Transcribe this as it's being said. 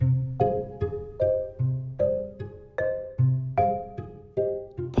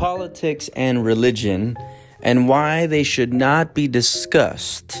politics and religion, and why they should not be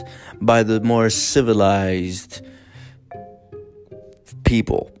discussed by the more civilized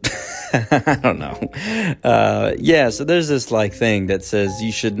people. I don't know. So there's this thing that says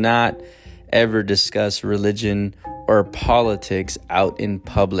you should not ever discuss religion or politics out in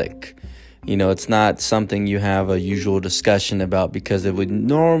public. It's not something you have a usual discussion about, because it would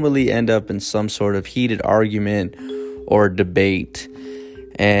normally end up in some sort of heated argument or debate.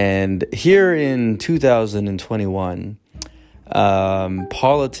 And here in 2021,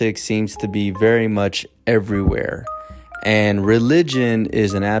 politics seems to be very much everywhere, and religion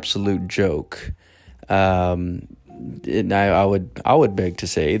is an absolute joke. And I would beg to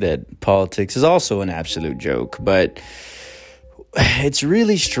say that politics is also an absolute joke, but it's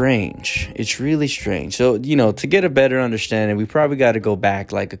really strange. So, to get a better understanding, we probably got to go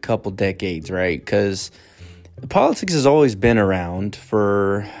back a couple decades, right? Because politics has always been around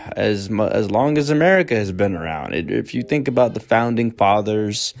for as long as America has been around. If you think about the founding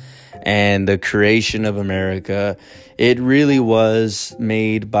fathers and the creation of America, it really was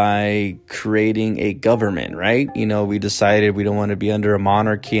made by creating a government, right? We decided we don't want to be under a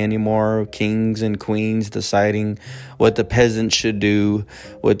monarchy anymore. Kings and queens deciding what the peasants should do,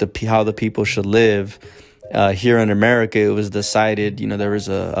 how the people should live. Here in America, it was decided, there was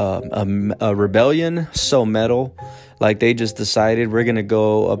a rebellion so metal. They just decided we're going to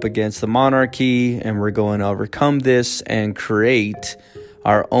go up against the monarchy and we're going to overcome this and create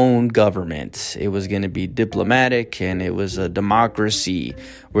our own government. It was going to be diplomatic, and it was a democracy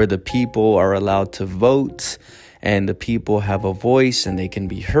where the people are allowed to vote and the people have a voice and they can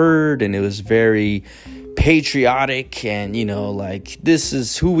be heard. And it was very patriotic and, this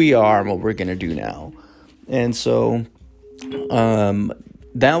is who we are and what we're going to do now. And so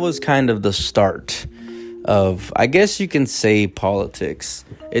that was kind of the start of, I guess you can say, politics.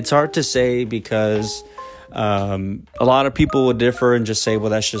 It's hard to say because a lot of people will differ and just say,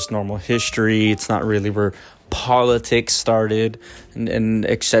 well, that's just normal history. It's not really where politics started, and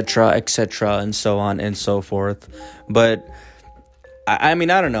et cetera, and so on and so forth. But I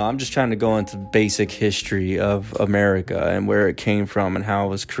don't know. I'm just trying to go into basic history of America and where it came from and how it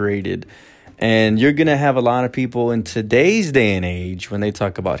was created. And you're going to have a lot of people in today's day and age, when they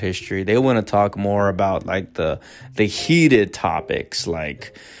talk about history, they want to talk more about the heated topics,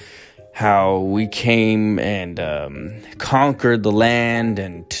 like how we came and conquered the land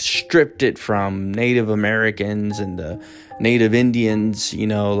and stripped it from Native Americans and the Native Indians,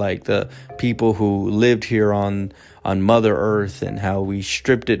 the people who lived here on Mother Earth, and how we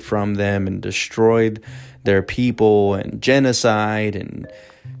stripped it from them and destroyed their people, and genocide and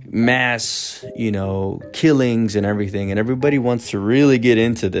mass, killings and everything. And everybody wants to really get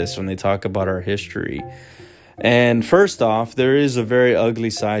into this when they talk about our history. And first off, there is a very ugly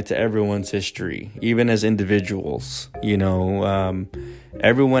side to everyone's history, even as individuals.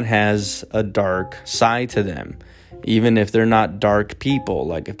 Everyone has a dark side to them, even if they're not dark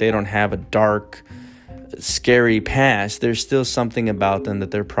people. If they don't have a dark, scary past, there's still something about them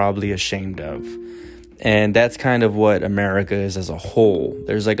that they're probably ashamed of. And that's kind of what America is as a whole.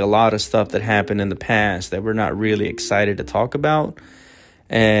 There's a lot of stuff that happened in the past that we're not really excited to talk about.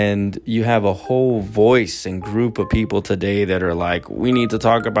 And you have a whole voice and group of people today that are we need to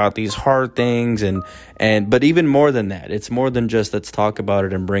talk about these hard things. But even more than that, it's more than just let's talk about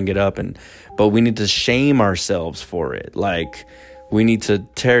it and bring it up. But we need to shame ourselves for it. We need to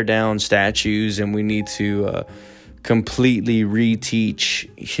tear down statues, and we need to completely reteach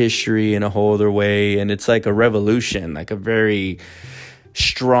history in a whole other way. And it's a revolution, a very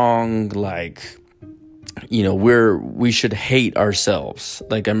strong, we should hate ourselves.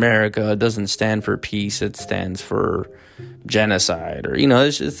 America doesn't stand for peace, it stands for genocide, or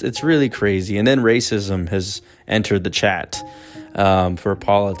it's really crazy. And then racism has entered the chat for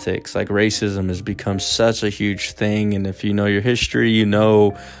politics. Racism has become such a huge thing. And if you know your history,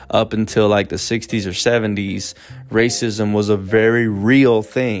 up until the 60s or 70s, racism was a very real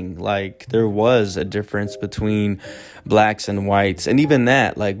thing. There was a difference between blacks and whites. And even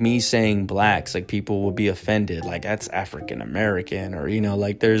that, me saying blacks, people will be offended. That's African American, or,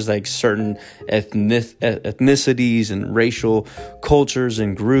 there's certain ethnicities and racial cultures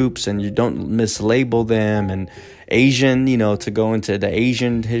and groups, and you don't mislabel them. And Asian, to go into the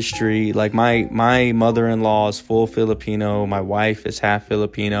Asian history, my mother-in-law is full Filipino. My wife is half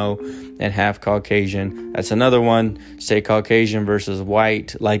Filipino and half Caucasian. That's another one. Say Caucasian versus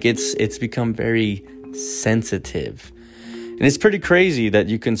white. It's become very sensitive. And it's pretty crazy that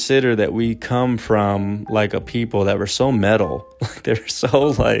you consider that we come from a people that were so metal. They're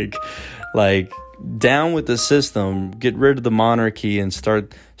so down with the system, get rid of the monarchy, and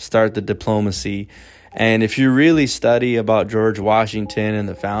start the diplomacy. And if you really study about George Washington and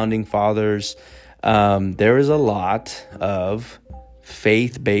the founding fathers, there is a lot of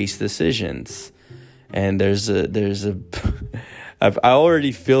faith-based decisions. And I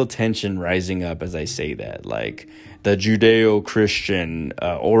already feel tension rising up as I say that, like the Judeo-Christian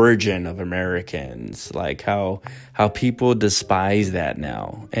origin of Americans, like how people despise that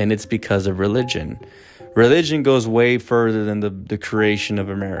now. And it's because of religion. Religion goes way further than the creation of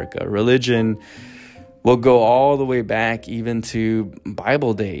America. Religion will go all the way back even to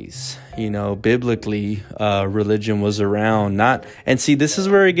Bible days. Biblically, religion was around. And see, this is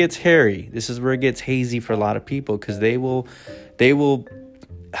where it gets hairy. This is where it gets hazy for a lot of people, because they will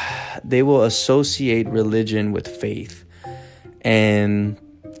associate religion with faith, and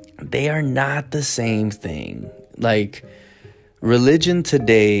they are not the same thing. Like, religion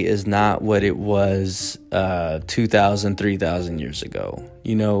today is not what it was 2,000, 3,000 years ago.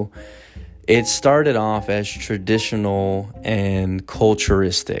 It started off as traditional and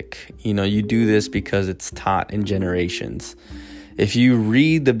culturistic. You do this because it's taught in generations. If you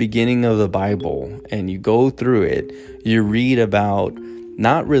read the beginning of the Bible and you go through it, you read about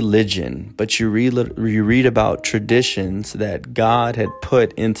not religion, but you read about traditions that God had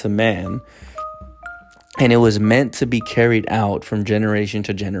put into man, and it was meant to be carried out from generation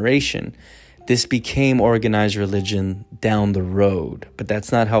to generation. This became organized religion down the road, but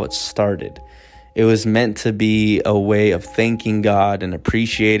that's not how it started. It was meant to be a way of thanking God and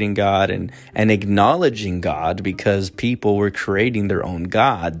appreciating God and acknowledging God, because people were creating their own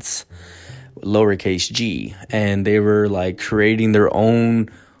gods, lowercase g, and they were like creating their own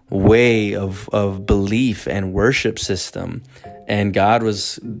way of belief and worship system. And God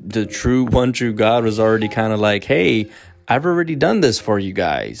was the one true God was already kind of like, hey, I've already done this for you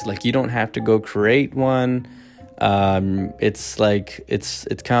guys. Like, you don't have to go create one. It's like, it's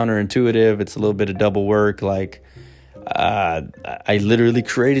counterintuitive. It's a little bit of double work. Like, I literally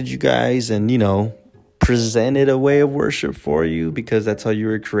created you guys and, presented a way of worship for you, because that's how you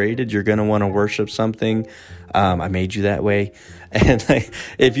were created. You're going to want to worship something. I made you that way. And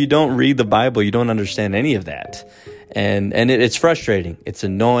if you don't read the Bible, you don't understand any of that. And it's frustrating. It's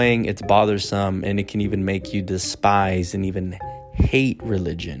annoying. It's bothersome. And it can even make you despise and even hate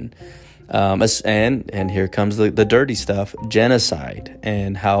religion. And here comes the dirty stuff, genocide,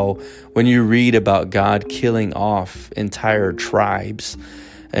 and how when you read about God killing off entire tribes,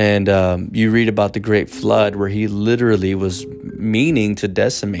 and you read about the Great Flood, where he literally was meaning to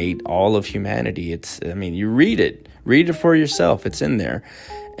decimate all of humanity. You read it for yourself. It's in there.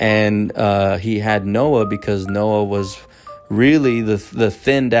 And he had Noah, because Noah was really the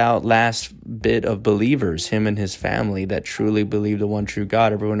thinned out last bit of believers, him and his family, that truly believed the one true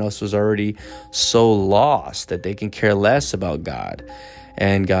God. Everyone else was already so lost that they can care less about God.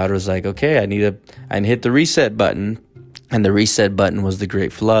 And God was like, okay, I hit the reset button. And the reset button was the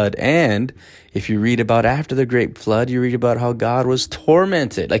Great Flood. And if you read about after the Great Flood, you read about how God was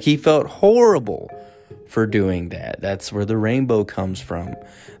tormented. Like, he felt horrible for doing that. That's where the rainbow comes from.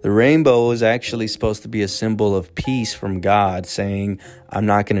 The rainbow is actually supposed to be a symbol of peace from God, saying, I'm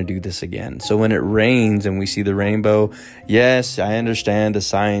not going to do this again. So when it rains and we see the rainbow, yes, I understand the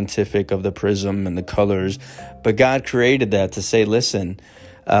scientific of the prism and the colors, but God created that to say, listen,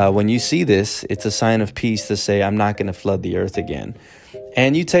 when you see this, it's a sign of peace to say, I'm not going to flood the earth again.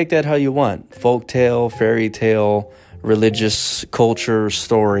 And you take that how you want. Folktale, fairy tale, religious culture,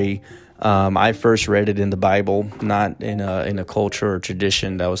 story. I first read it in the Bible, not in a culture or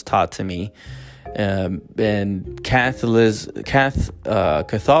tradition that was taught to me. And Catholicism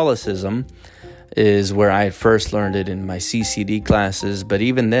is where I first learned it in my CCD classes. But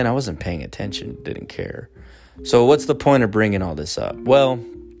even then, I wasn't paying attention, didn't care. So what's the point of bringing all this up? Well,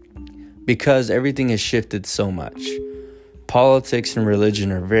 because everything has shifted so much. Politics and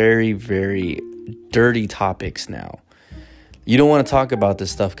religion are very, very dirty topics now. You don't want to talk about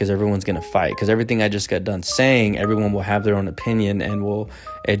this stuff because everyone's going to fight. Because everything I just got done saying, everyone will have their own opinion and will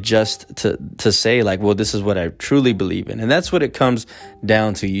adjust to say, like, well, this is what I truly believe in. And that's what it comes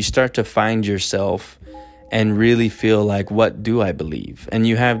down to. You start to find yourself and really feel like, what do I believe? And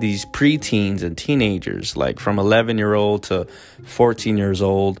you have these preteens and teenagers, like from 11-year-old to 14 years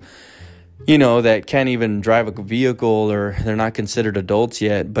old, that can't even drive a vehicle, or they're not considered adults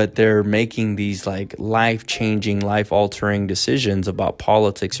yet, but they're making these like life-changing, life-altering decisions about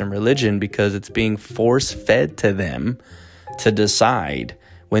politics and religion because it's being force-fed to them to decide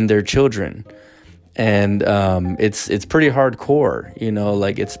when they're children. And it's pretty hardcore,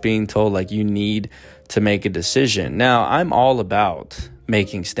 like it's being told like you need to make a decision. Now, I'm all about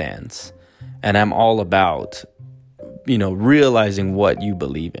making stands. And I'm all about, realizing what you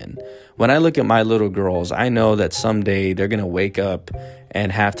believe in. When I look at my little girls, I know that someday they're going to wake up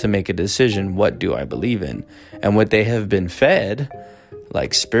and have to make a decision. What do I believe in? And what they have been fed,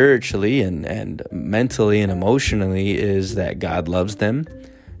 like spiritually and mentally and emotionally, is that God loves them.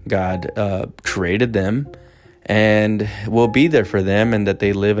 God created them and will be there for them, and that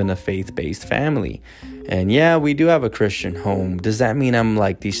they live in a faith-based family. And yeah, we do have a Christian home. Does that mean I'm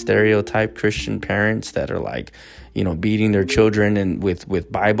like these stereotype Christian parents that are like, beating their children and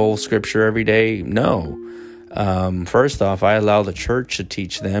with Bible scripture every day? No. First off, I allow the church to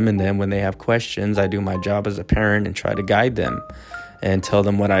teach them. And then when they have questions, I do my job as a parent and try to guide them and tell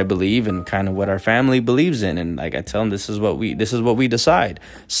them what I believe and kind of what our family believes in. And like I tell them, this is what we decide.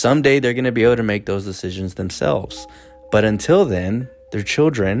 Someday they're going to be able to make those decisions themselves. But until then, they're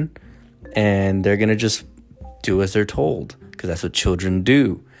children and they're going to just do as they're told, because that's what children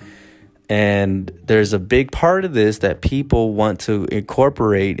do. And there's a big part of this that people want to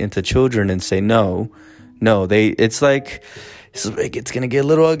incorporate into children and say, no, it's going to get a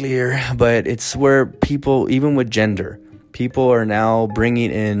little uglier, but it's where people, even with gender, people are now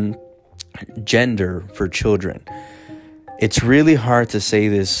bringing in gender for children. It's really hard to say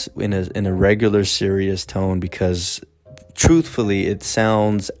this in a regular, serious tone, because truthfully, it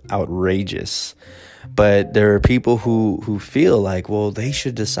sounds outrageous. But there are people who feel like, well, they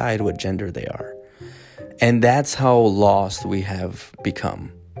should decide what gender they are. And that's how lost we have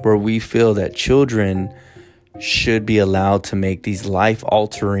become, where we feel that children should be allowed to make these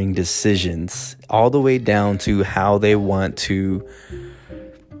life-altering decisions, all the way down to how they want to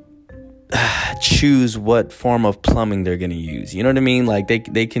choose what form of plumbing they're going to use. You know what I mean? Like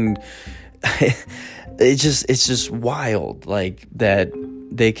they can it's just wild, like that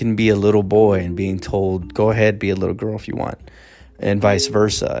they can be a little boy and being told, go ahead, be a little girl if you want, and vice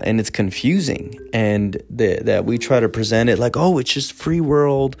versa. And it's confusing. And that we try to present it like, oh, it's just free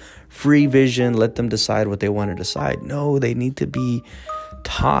world, free vision, let them decide what they want to decide. No, they need to be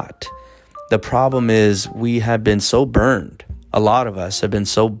taught. The problem is we have been so burned. A lot of us have been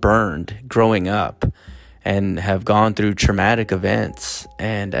so burned growing up and have gone through traumatic events.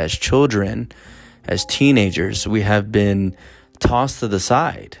 And as children, as teenagers, we have been tossed to the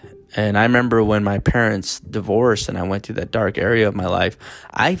side. And I remember when my parents divorced and I went through that dark area of my life,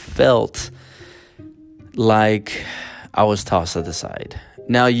 I felt like I was tossed to the side.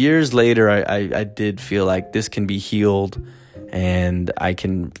 Now, years later, I did feel like this can be healed, and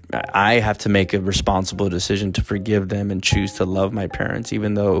I have to make a responsible decision to forgive them and choose to love my parents,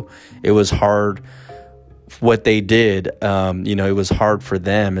 even though it was hard what they did. It was hard for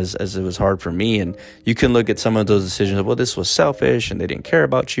them as it was hard for me. And you can look at some of those decisions, well, this was selfish and they didn't care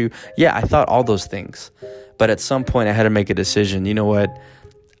about you. Yeah, I thought all those things. But at some point I had to make a decision. You know what?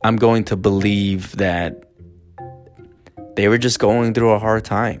 I'm going to believe that they were just going through a hard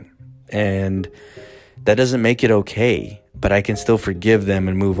time. And that doesn't make it okay. But I can still forgive them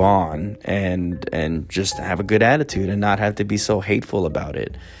and move on and just have a good attitude and not have to be so hateful about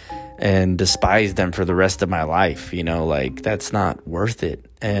it and despise them for the rest of my life. That's not worth it.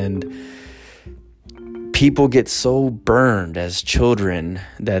 And people get so burned as children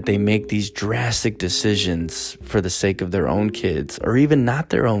that they make these drastic decisions for the sake of their own kids, or even not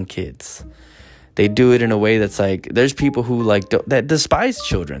their own kids. They do it in a way that's like, there's people who that despise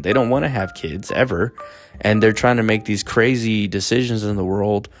children. They don't want to have kids ever. And they're trying to make these crazy decisions in the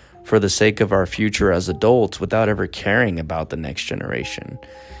world for the sake of our future as adults without ever caring about the next generation.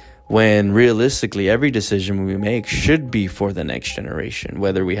 When realistically, every decision we make should be for the next generation,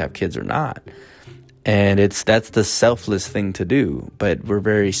 whether we have kids or not. And that's the selfless thing to do, but we're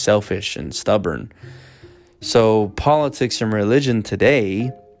very selfish and stubborn. So politics and religion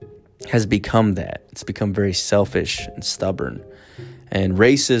today has become that. It's become very selfish and stubborn. And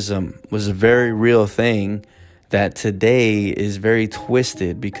racism was a very real thing that today is very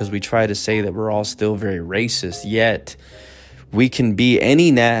twisted, because we try to say that we're all still very racist, yet we can be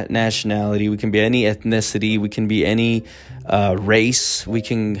any nationality, we can be any ethnicity, we can be any race, we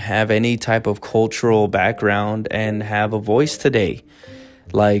can have any type of cultural background and have a voice today.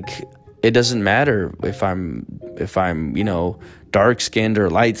 Like, it doesn't matter if I'm dark-skinned or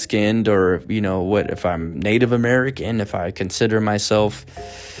light-skinned, or if I'm Native American, if I consider myself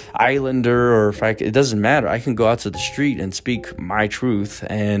Islander, or it doesn't matter. I can go out to the street and speak my truth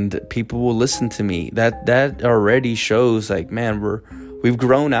and people will listen to me. That already shows we've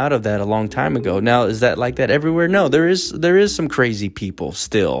grown out of that a long time ago. Now, is that like that everywhere? No, there is some crazy people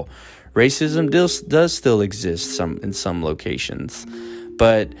still. Racism does still exist in some locations,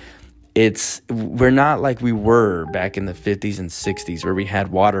 but we're not like we were back in the 50s and 60s, where we had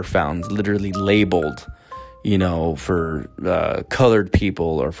water fountains literally labeled, for colored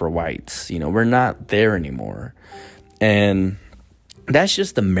people or for whites. We're not there anymore. And that's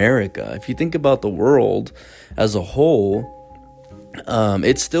just America. If you think about the world as a whole,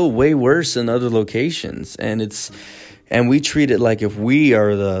 it's still way worse in other locations. And we treat it like if we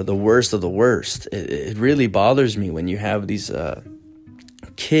are the worst of the worst. It really bothers me when you have these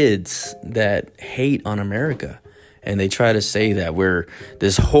kids that hate on America, and they try to say that we're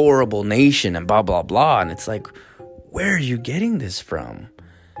this horrible nation and blah, blah, blah. And it's like, where are you getting this from?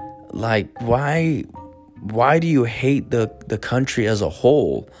 Like, why do you hate the country as a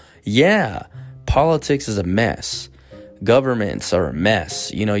whole? Yeah, politics is a mess. Governments are a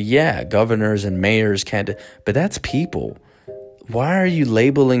mess. Yeah, governors and mayors can't, but that's people. Why are you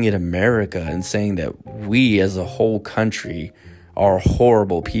labeling it America and saying that we as a whole country are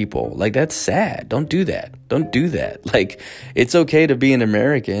horrible people? Like, that's sad. Don't do that. Like, it's okay to be an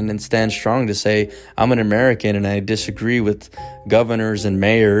American and stand strong to say, I'm an American and I disagree with governors and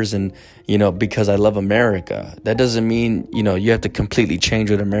mayors and, because I love America. That doesn't mean, you have to completely change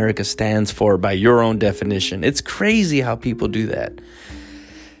what America stands for by your own definition. It's crazy how people do that.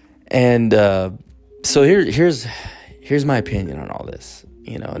 And so here's my opinion on all this.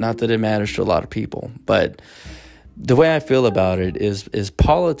 Not that it matters to a lot of people, but the way I feel about it is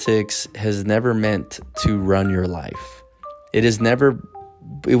politics has never meant to run your life. It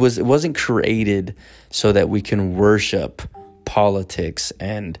wasn't created so that we can worship politics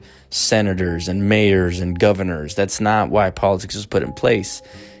and senators and mayors and governors. That's not why politics was put in place.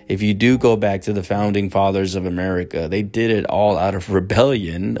 If you do go back to the founding fathers of America, they did it all out of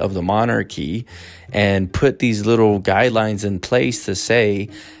rebellion of the monarchy and put these little guidelines in place to say,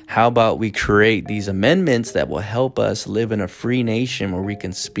 how about we create these amendments that will help us live in a free nation where we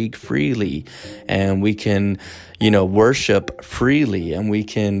can speak freely and we can, worship freely, and we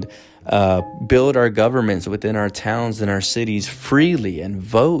can build our governments within our towns and our cities freely and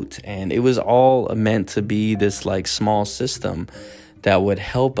vote. And it was all meant to be this like small system that would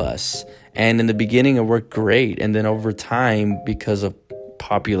help us. And in the beginning, it worked great. And then over time, because of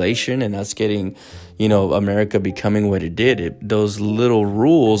population and us getting, America becoming what it did, those little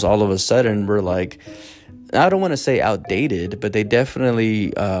rules all of a sudden were like, I don't want to say outdated, but they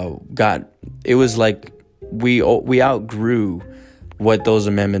definitely it was like we outgrew what those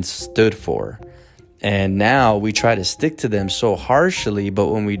amendments stood for. And now we try to stick to them so harshly, but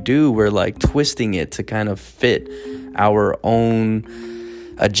when we do, we're like twisting it to kind of fit our own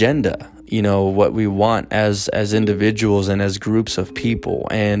agenda, what we want as individuals and as groups of people.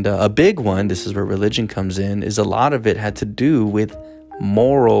 And a big one, this is where religion comes in, is a lot of it had to do with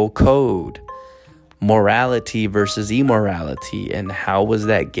moral code, morality versus immorality. And how was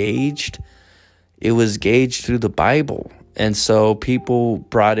that gauged? It was gauged through the Bible. And so people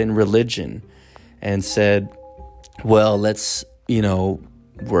brought in religion and said, well, let's,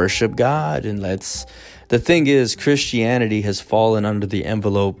 worship God, and the thing is, Christianity has fallen under the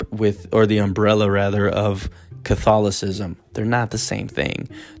envelope the umbrella of Catholicism. They're not the same thing.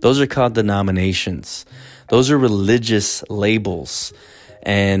 Those are called denominations. Those are religious labels,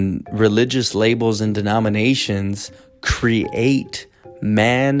 and religious labels and denominations create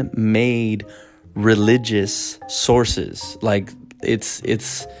man-made religious sources. Like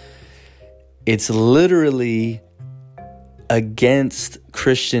it's literally against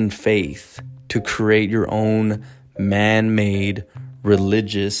Christian faith to create your own man-made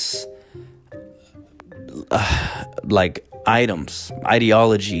religious items,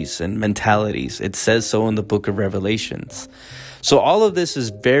 ideologies, and mentalities. It says so in the book of Revelations. So all of this is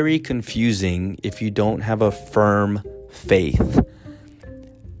very confusing if you don't have a firm faith.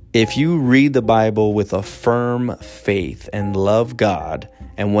 If you read the Bible with a firm faith and love God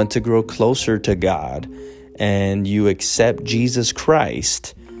and want to grow closer to God, and you accept Jesus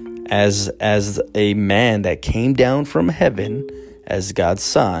Christ as a man that came down from heaven as God's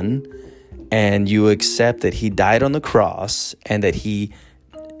son, and you accept that he died on the cross and that he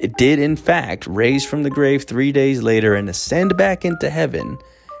did in fact raise from the grave 3 days later and ascend back into heaven,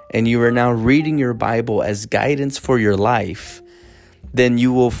 and you are now reading your Bible as guidance for your life, then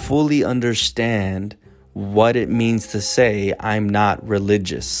you will fully understand what it means to say, I'm not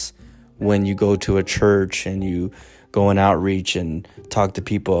religious, when you go to a church and you go on outreach and talk to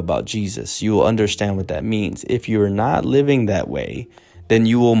people about Jesus. You will understand what that means. If you are not living that way, then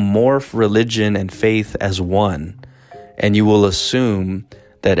you will morph religion and faith as one, and you will assume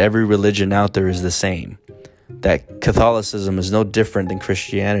that every religion out there is the same. that Catholicism is no different than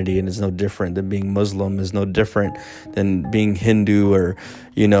Christianity, and is no different than being Muslim, is no different than being Hindu, or,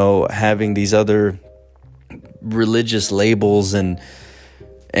 having these other religious labels, and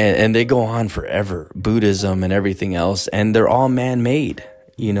they go on forever, Buddhism and everything else, and they're all man-made,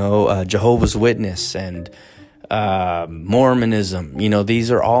 Jehovah's Witness and Mormonism,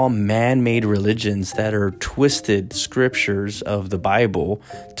 these are all man-made religions that are twisted scriptures of the Bible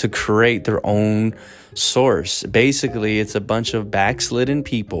to create their own source. Basically, it's a bunch of backslidden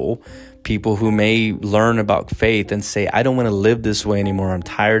people who may learn about faith and say, I don't want to live this way anymore. I'm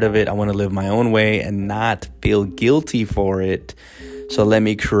tired of it. I want to live my own way and not feel guilty for it. So let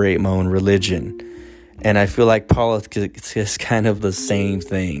me create my own religion. And I feel like politics is kind of the same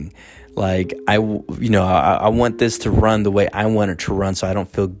thing. Like, I want this to run the way I want it to run, so I don't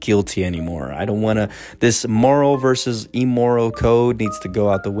feel guilty anymore. I don't want to, this moral versus immoral code needs to go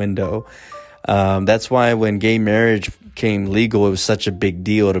out the window. That's why when gay marriage became legal, it was such a big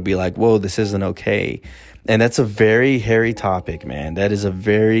deal to be like, whoa, this isn't okay. And that's a very hairy topic, man. That is a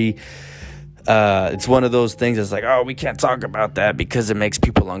very, it's one of those things that's like, oh, we can't talk about that because it makes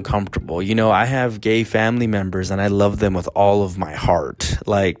people uncomfortable. I have gay family members and I love them with all of my heart.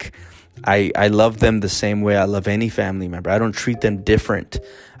 Like, I love them the same way I love any family member. I don't treat them different.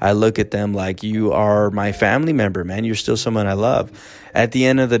 I look at them like, you are my family member, man. You're still someone I love. At the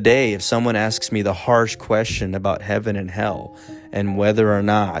end of the day, if someone asks me the harsh question about heaven and hell and whether or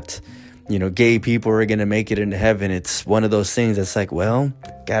not, gay people are going to make it into heaven, it's one of those things that's like, well,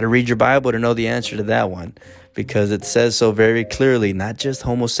 got to read your Bible to know the answer to that one, because it says so very clearly, not just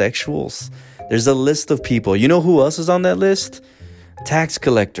homosexuals. There's a list of people. You know who else is on that list? Tax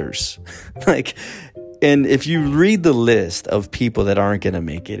collectors. And if you read the list of people that aren't going to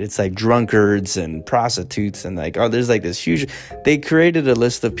make it, it's like drunkards and prostitutes and there's this huge, they created a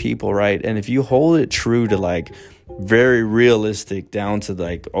list of people, right? And if you hold it true to very realistic down to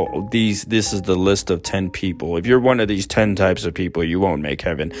this is the list of 10 people. If you're one of these 10 types of people, you won't make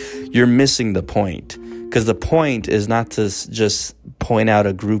heaven. You're missing the point, because the point is not to just point out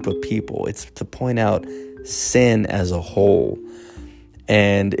a group of people. It's to point out sin as a whole.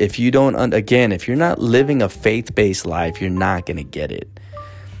 And if you don't, if you're not living a faith-based life, you're not going to get it.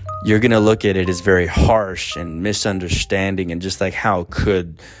 You're going to look at it as very harsh and misunderstanding, and just like, how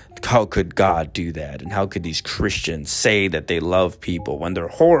could God do that? And how could these Christians say that they love people when they're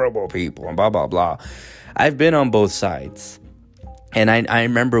horrible people and blah, blah, blah. I've been on both sides. And I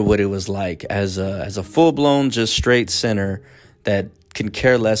remember what it was like as a full-blown, just straight sinner that can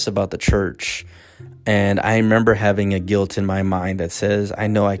care less about the church. And I remember having a guilt in my mind that says, I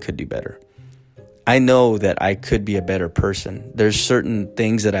know I could do better. I know that I could be a better person. There's certain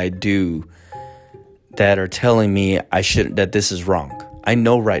things that I do that are telling me that this is wrong. I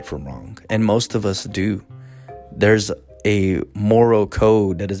know right from wrong. And most of us do. There's a moral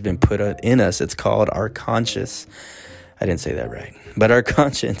code that has been put in us. It's called our conscience. I didn't say that right. But our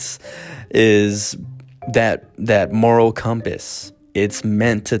conscience is that moral compass. It's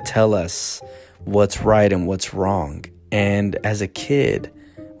meant to tell us what's right and what's wrong. And as a kid,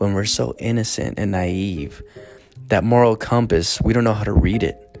 when we're so innocent and naive, that moral compass, we don't know how to read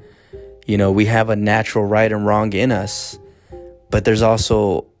it. We have a natural right and wrong in us, but there's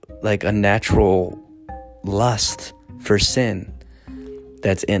also a natural lust for sin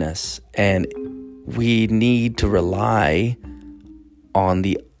that's in us. And we need to rely on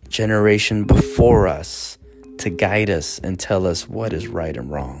the generation before us to guide us and tell us what is right and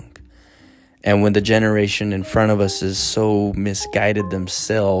wrong. And when the generation in front of us is so misguided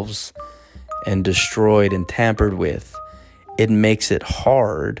themselves and destroyed and tampered with, it makes it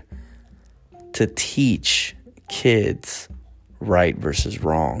hard to teach kids right versus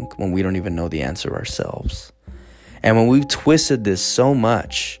wrong when we don't even know the answer ourselves. And when we've twisted this so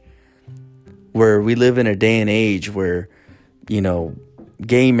much, where we live in a day and age where,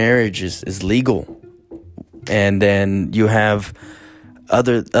 gay marriage is legal. And then you have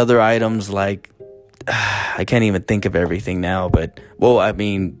other items like, I can't even think of everything now, but,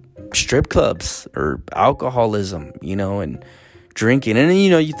 strip clubs or alcoholism, and drinking. And then,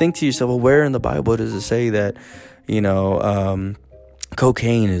 you think to yourself, well, where in the Bible does it say that,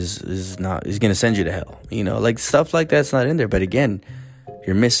 cocaine is going to send you to hell? Stuff like that's not in there. But again,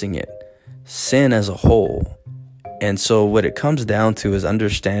 you're missing it. Sin as a whole. And so what it comes down to is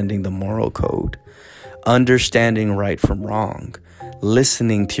understanding the moral code, understanding right from wrong,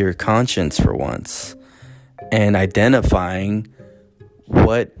 listening to your conscience for once, and identifying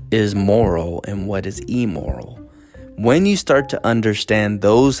what is moral and what is immoral. When you start to understand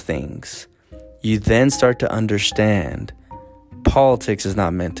those things, you then start to understand politics is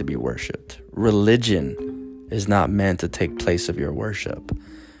not meant to be worshipped. Religion is not meant to take place of your worship.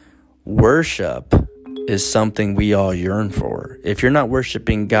 Worship is something we all yearn for. If you're not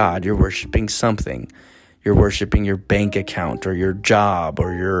worshiping God, you're worshiping something. You're worshiping your bank account or your job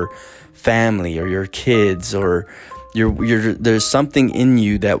or your family or your kids, or there's something in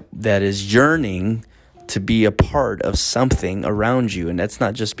you that is yearning to be a part of something around you. And that's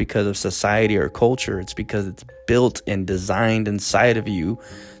not just because of society or culture. It's because it's built and designed inside of you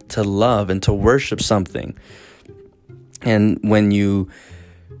to love and to worship something. And when you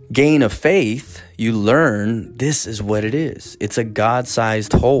gain a faith, you learn this is what it is. It's a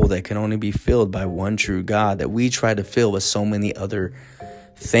God-sized hole that can only be filled by one true God, that we try to fill with so many other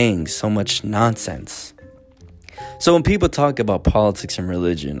things, so much nonsense. So when people talk about politics and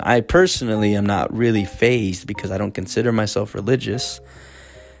religion, I personally am not really fazed because I don't consider myself religious.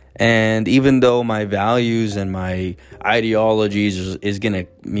 And even though my values and my ideologies is going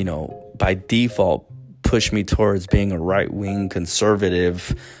to, by default, push me towards being a right-wing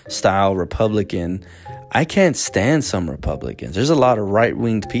conservative style Republican, I can't stand some Republicans. There's a lot of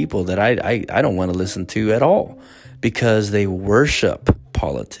right-winged people that I don't want to listen to at all because they worship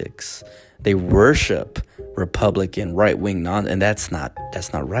politics. They worship Republican right-wing and that's not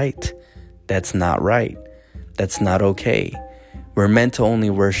right. That's not right. That's not okay. We're meant to only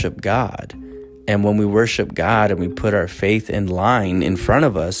worship God. And when we worship God and we put our faith in line in front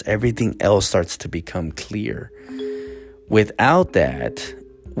of us, everything else starts to become clear. Without that,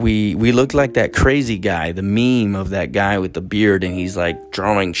 we look like that crazy guy, the meme of that guy with the beard, and he's like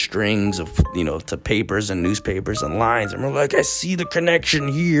drawing strings of, to papers and newspapers and lines. And we're like, I see the connection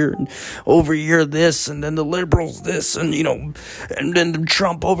here and over here, this, and then the liberals, this, and, and then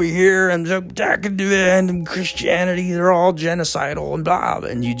Trump over here, and and Christianity, they're all genocidal and blah.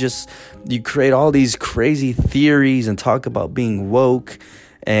 And you create all these crazy theories and talk about being woke,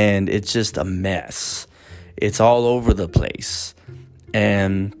 and it's just a mess. It's all over the place.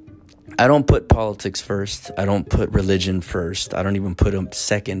 And I don't put politics first. I don't put religion first. I don't even put them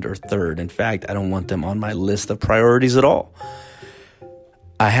second or third. In fact, I don't want them on my list of priorities at all.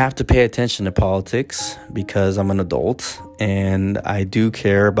 I have to pay attention to politics because I'm an adult and I do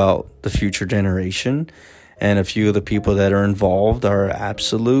care about the future generation. And a few of the people that are involved are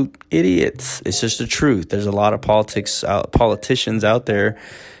absolute idiots. It's just the truth. There's a lot of politicians out there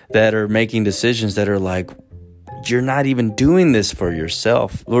that are making decisions that are like, you're not even doing this for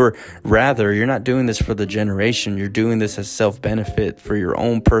yourself, or rather, you're not doing this for the generation. You're doing this as self-benefit for your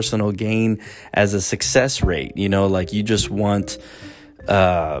own personal gain as a success rate. Like you just want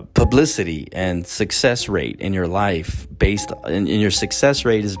publicity and success rate in your life and your success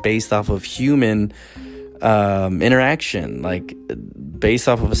rate is based off of human interaction, like based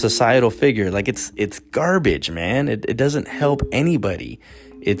off of a societal figure. Like it's garbage, man. It doesn't help anybody.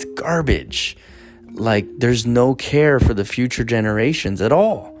 It's garbage. Like there's no care for the future generations at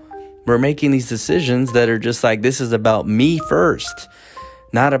all. We're making these decisions that are just like, this is about me first,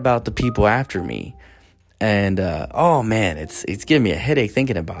 not about the people after me. And oh man, it's giving me a headache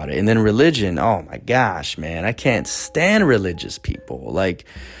thinking about it. And then religion, oh my gosh, man, I can't stand religious people.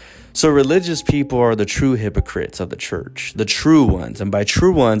 So religious people are the true hypocrites of the church, the true ones. And by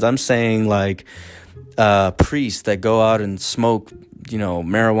true ones, I'm saying like priests that go out and smoke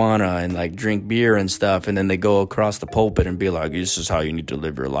marijuana and like drink beer and stuff, and then they go across the pulpit and be like, this is how you need to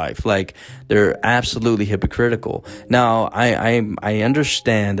live your life. Like they're absolutely hypocritical. Now I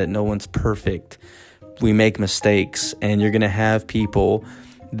understand that no one's perfect. We make mistakes, and you're gonna have people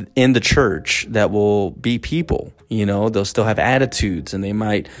in the church that will be people. They'll still have attitudes, and they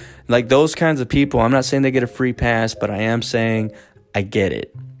might, like those kinds of people. I'm not saying they get a free pass, but I am saying I get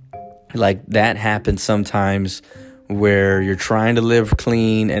it. Like that happens sometimes, where you're trying to live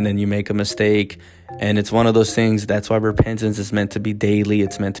clean and then you make a mistake. And it's one of those things. That's why repentance is meant to be daily.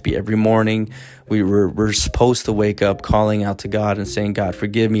 It's meant to be every morning. We're supposed to wake up calling out to God and saying, God,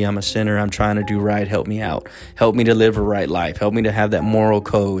 forgive me. I'm a sinner. I'm trying to do right. Help me out. Help me to live a right life. Help me to have that moral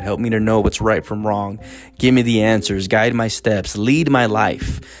code. Help me to know what's right from wrong. Give me the answers. Guide my steps. Lead my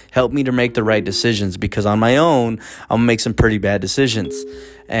life. Help me to make the right decisions, because on my own, I'm gonna make some pretty bad decisions.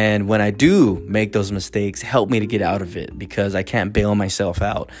 And when I do make those mistakes, help me to get out of it, because I can't bail myself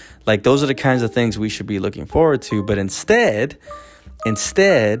out. Like those are the kinds of things we should be looking forward to. But instead,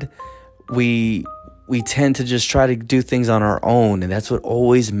 we tend to just try to do things on our own. And that's what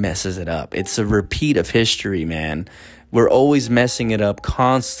always messes it up. It's a repeat of history, man. We're always messing it up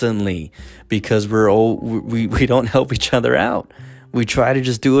constantly because we don't help each other out. We try to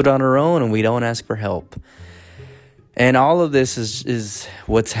just do it on our own, and we don't ask for help. And all of this is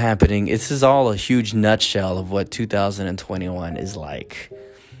what's happening. This is all a huge nutshell of what 2021 is like.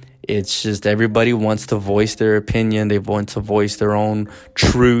 It's just everybody wants to voice their opinion. They want to voice their own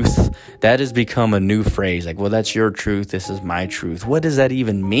truth. That has become a new phrase. Like, well, that's your truth. This is my truth. What does that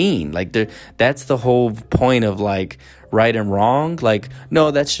even mean? Like, that's the whole point of like right and wrong. Like, no,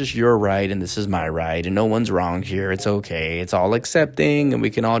 that's just your right and this is my right. And no one's wrong here. It's okay. It's all accepting and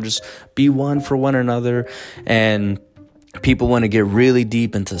we can all just be one for one another. And people want to get really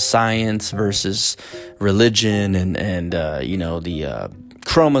deep into science versus religion and the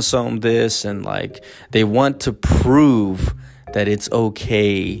chromosome this, and like they want to prove that it's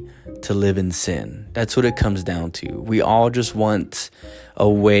okay to live in sin. That's what it comes down to. We all just want a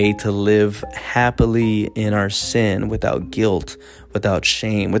way to live happily in our sin without guilt, without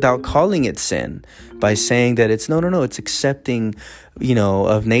shame, without calling it sin, by saying that it's no, it's accepting,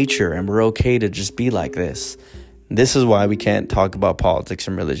 of nature, and we're okay to just be like this. This is why we can't talk about politics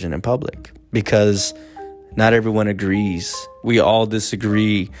and religion in public, because not everyone agrees. We all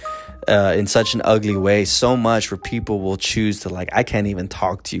disagree in such an ugly way, so much where people will choose to like, I can't even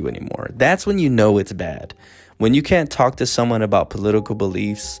talk to you anymore. That's when you know it's bad. When you can't talk to someone about political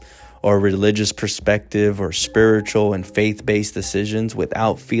beliefs or religious perspective or spiritual and faith-based decisions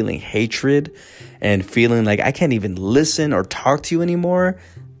without feeling hatred and feeling like I can't even listen or talk to you anymore,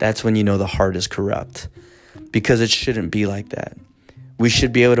 that's when you know the heart is corrupt. Because it shouldn't be like that. We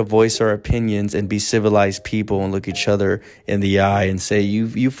should be able to voice our opinions and be civilized people and look each other in the eye and say,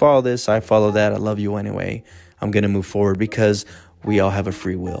 you follow this, I follow that, I love you anyway. I'm going to move forward because we all have a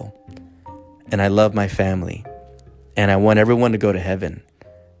free will. And I love my family. And I want everyone to go to heaven.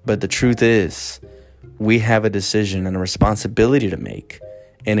 But the truth is, we have a decision and a responsibility to make.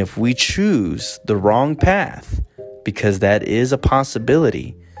 And if we choose the wrong path, because that is a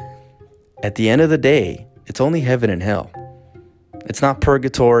possibility, at the end of the day, it's only heaven and hell. It's not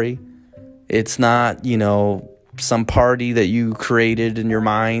purgatory. It's not, some party that you created in your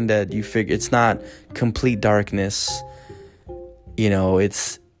mind that you figure. It's not complete darkness.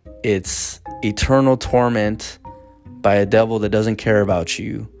 It's eternal torment by a devil that doesn't care about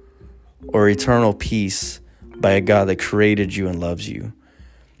you, or eternal peace by a God that created you and loves you.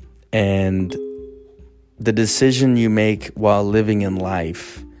 And the decision you make while living in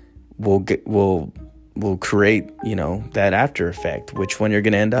life will create, that after effect, which one you're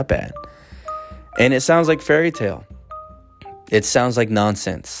going to end up at. And it sounds like fairy tale. It sounds like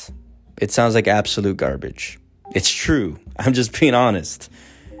nonsense. It sounds like absolute garbage. It's true. I'm just being honest.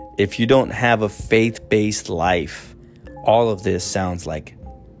 If you don't have a faith-based life, all of this sounds like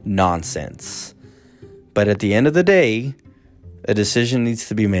nonsense. But at the end of the day, a decision needs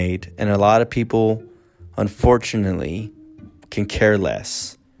to be made. And a lot of people, unfortunately, can care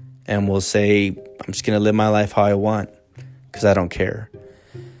less and will say, I'm just going to live my life how I want because I don't care.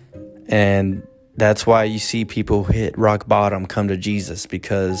 And that's why you see people hit rock bottom, come to Jesus,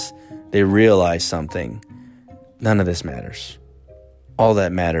 because they realize something. None of this matters. All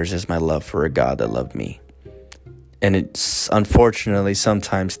that matters is my love for a God that loved me. And it unfortunately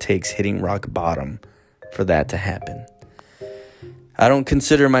sometimes takes hitting rock bottom for that to happen. I don't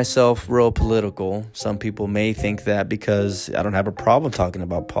consider myself real political. Some people may think that because I don't have a problem talking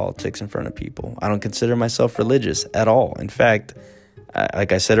about politics in front of people. I don't consider myself religious at all. In fact,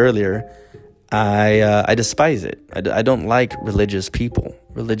 like I said earlier, I despise it. I don't like religious people,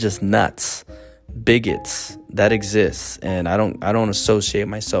 religious nuts, bigots that exists, and I don't associate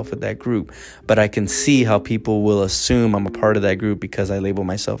myself with that group. But I can see how people will assume I'm a part of that group because I label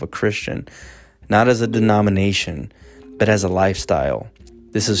myself a Christian, not as a denomination, but as a lifestyle.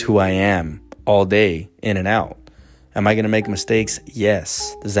 This is who I am all day, in and out. Am I going to make mistakes?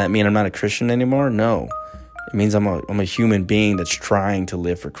 Yes. Does that mean I'm not a Christian anymore? No. It means I'm a human being that's trying to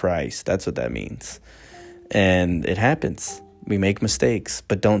live for Christ. That's what that means. And it happens. We make mistakes,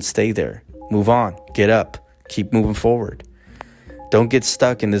 but don't stay there. Move on. Get up. Keep moving forward. Don't get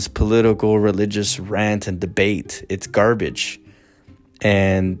stuck in this political, religious rant and debate. It's garbage.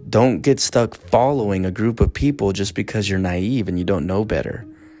 And don't get stuck following a group of people just because you're naive and you don't know better.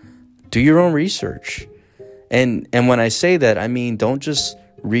 Do your own research. And when I say that, I mean, don't just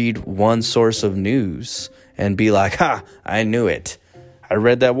read one source of news and be like, I knew it. I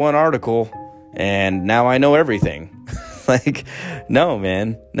read that one article and now I know everything. Like, no,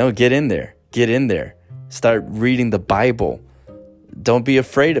 man. No, get in there. Get in there. Start reading the Bible. Don't be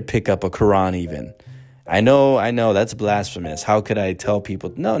afraid to pick up a Quran even. I know that's blasphemous. How could I tell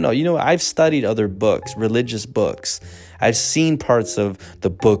people? No, I've studied other books, religious books. I've seen parts of the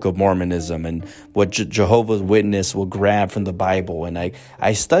Book of Mormonism and what Jehovah's Witness will grab from the Bible. And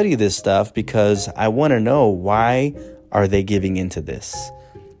I study this stuff because I want to know, why are they giving into this?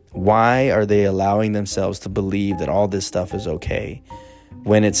 Why are they allowing themselves to believe that all this stuff is okay?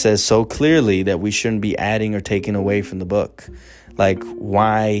 when it says so clearly that we shouldn't be adding or taking away from the book? Like,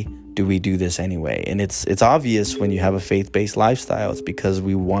 why do we do this anyway? And it's obvious when you have a faith-based lifestyle. It's because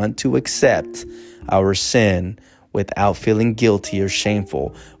we want to accept our sin without feeling guilty or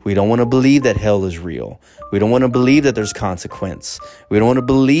shameful. We don't want to believe that hell is real. We don't want to believe that there's consequence. We don't want to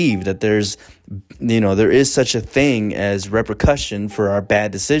believe that there is such a thing as repercussion for our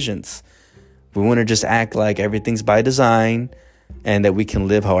bad decisions. We want to just act like everything's by design and that we can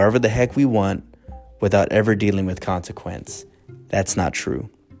live however the heck we want without ever dealing with consequence. That's not true.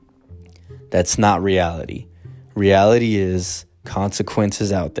 That's not reality. Reality is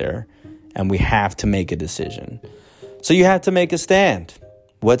consequences out there, and we have to make a decision. So you have to make a stand.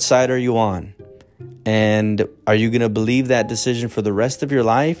 What side are you on? And are you going to believe that decision for the rest of your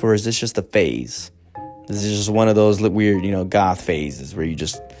life, or is this just a phase? This is just one of those weird, goth phases where you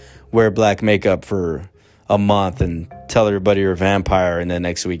just wear black makeup for a month and tell everybody you're a vampire, and then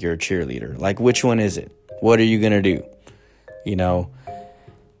next week you're a cheerleader. Like, which one is it? What are you going to do?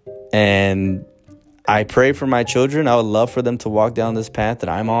 And I pray for my children. I would love for them to walk down this path that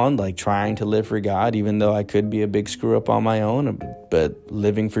I'm on, like trying to live for God, even though I could be a big screw up on my own, but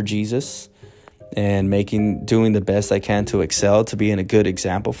living for Jesus and doing the best I can to excel, to be in a good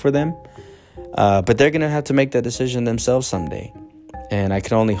example for them. But they're going to have to make that decision themselves someday. And I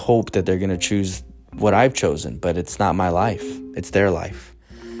can only hope that they're going to choose what I've chosen, but it's not my life. It's their life.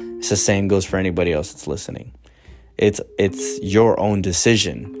 It's the same goes for anybody else that's listening. It's your own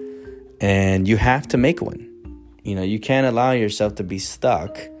decision, and you have to make one. You can't allow yourself to be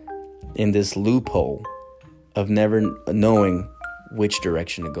stuck in this loophole of never knowing which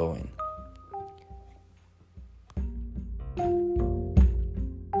direction to go in.